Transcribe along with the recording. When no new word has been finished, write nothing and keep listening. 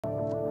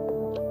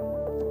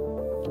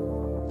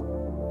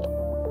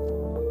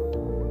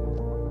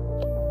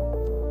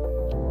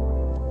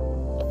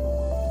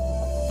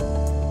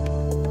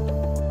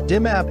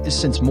Dimap is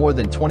since more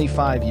than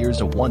 25 years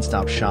a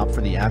one-stop shop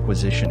for the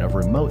acquisition of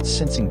remote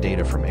sensing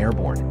data from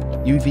airborne,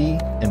 UV,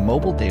 and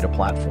mobile data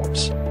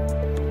platforms.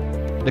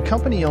 The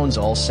company owns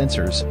all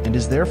sensors and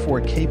is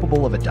therefore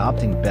capable of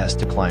adapting best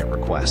to client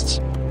requests.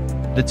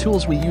 The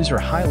tools we use are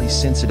highly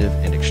sensitive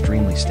and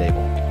extremely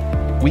stable.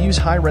 We use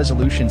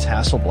high-resolution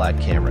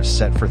Hasselblad cameras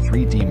set for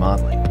 3D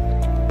modeling,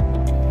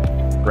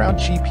 ground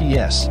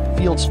GPS,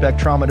 field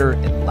spectrometer,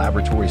 and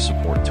laboratory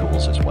support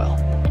tools as well.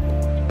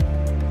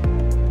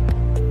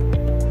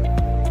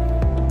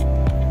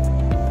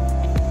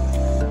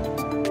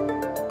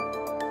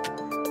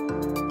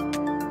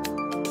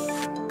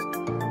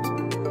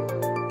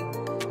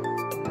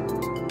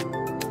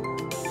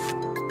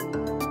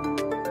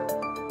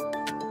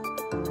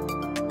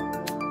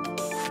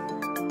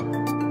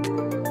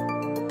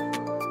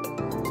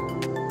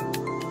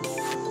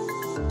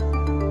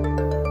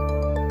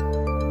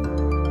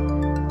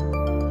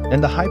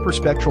 And the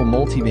hyperspectral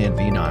multiband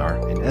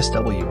VNIR and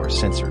SWR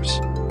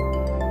sensors,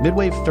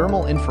 midwave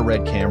thermal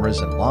infrared cameras,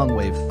 and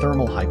long-wave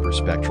thermal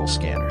hyperspectral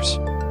scanners.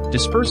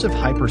 Dispersive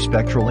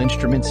hyperspectral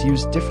instruments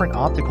use different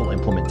optical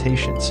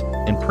implementations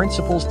and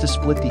principles to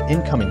split the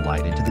incoming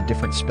light into the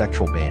different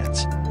spectral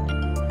bands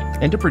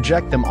and to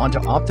project them onto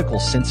optical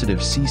sensitive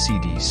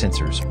CCD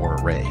sensors or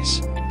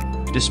arrays.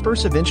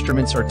 Dispersive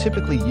instruments are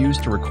typically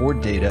used to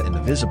record data in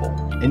the visible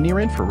and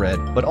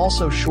near-infrared, but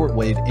also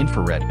shortwave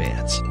infrared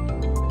bands.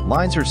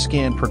 Lines are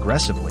scanned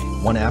progressively,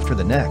 one after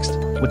the next.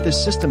 With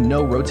this system,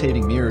 no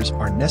rotating mirrors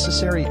are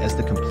necessary as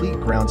the complete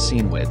ground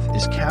scene width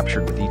is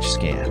captured with each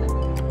scan.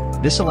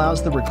 This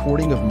allows the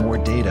recording of more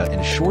data in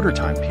a shorter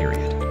time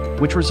period,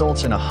 which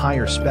results in a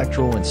higher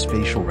spectral and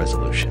spatial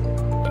resolution.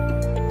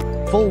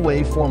 Full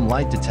waveform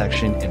light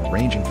detection and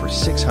ranging for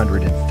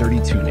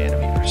 632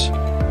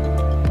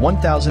 nanometers,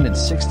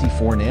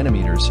 1064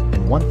 nanometers,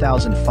 and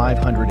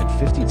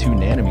 1552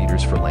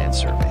 nanometers for land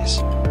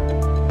surveys.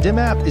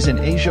 Dimap is in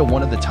Asia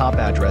one of the top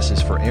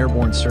addresses for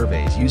airborne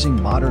surveys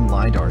using modern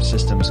LiDAR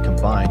systems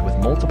combined with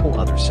multiple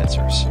other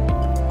sensors.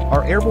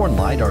 Our airborne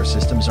LiDAR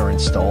systems are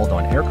installed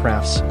on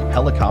aircrafts,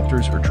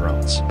 helicopters, or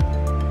drones.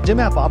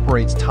 Dimap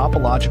operates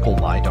topological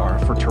LiDAR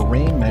for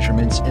terrain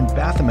measurements and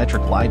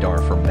bathymetric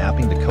LiDAR for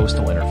mapping the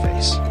coastal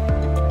interface.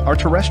 Our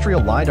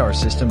terrestrial LiDAR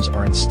systems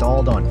are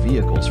installed on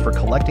vehicles for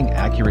collecting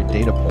accurate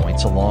data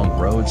points along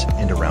roads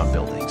and around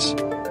buildings.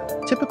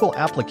 Typical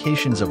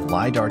applications of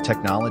LiDAR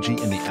technology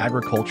in the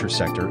agriculture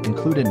sector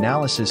include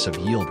analysis of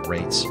yield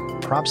rates,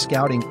 crop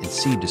scouting, and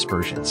seed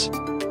dispersions.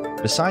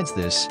 Besides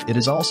this, it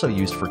is also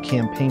used for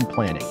campaign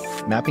planning,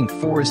 mapping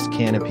forest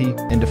canopy,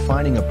 and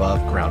defining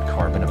above-ground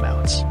carbon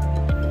amounts.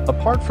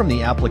 Apart from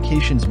the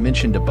applications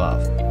mentioned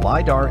above,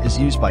 LiDAR is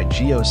used by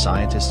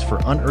geoscientists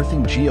for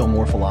unearthing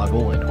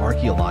geomorphological and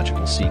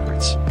archaeological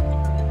secrets,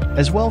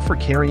 as well for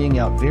carrying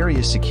out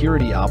various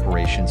security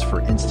operations,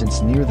 for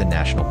instance near the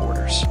national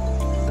borders.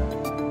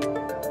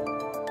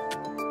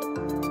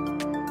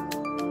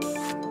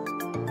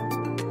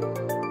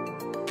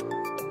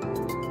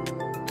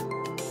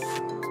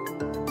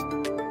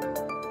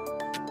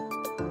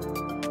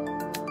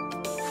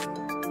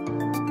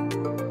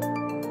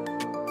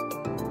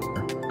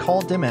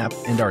 Call Dimap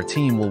and our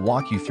team will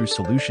walk you through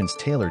solutions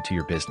tailored to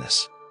your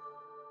business.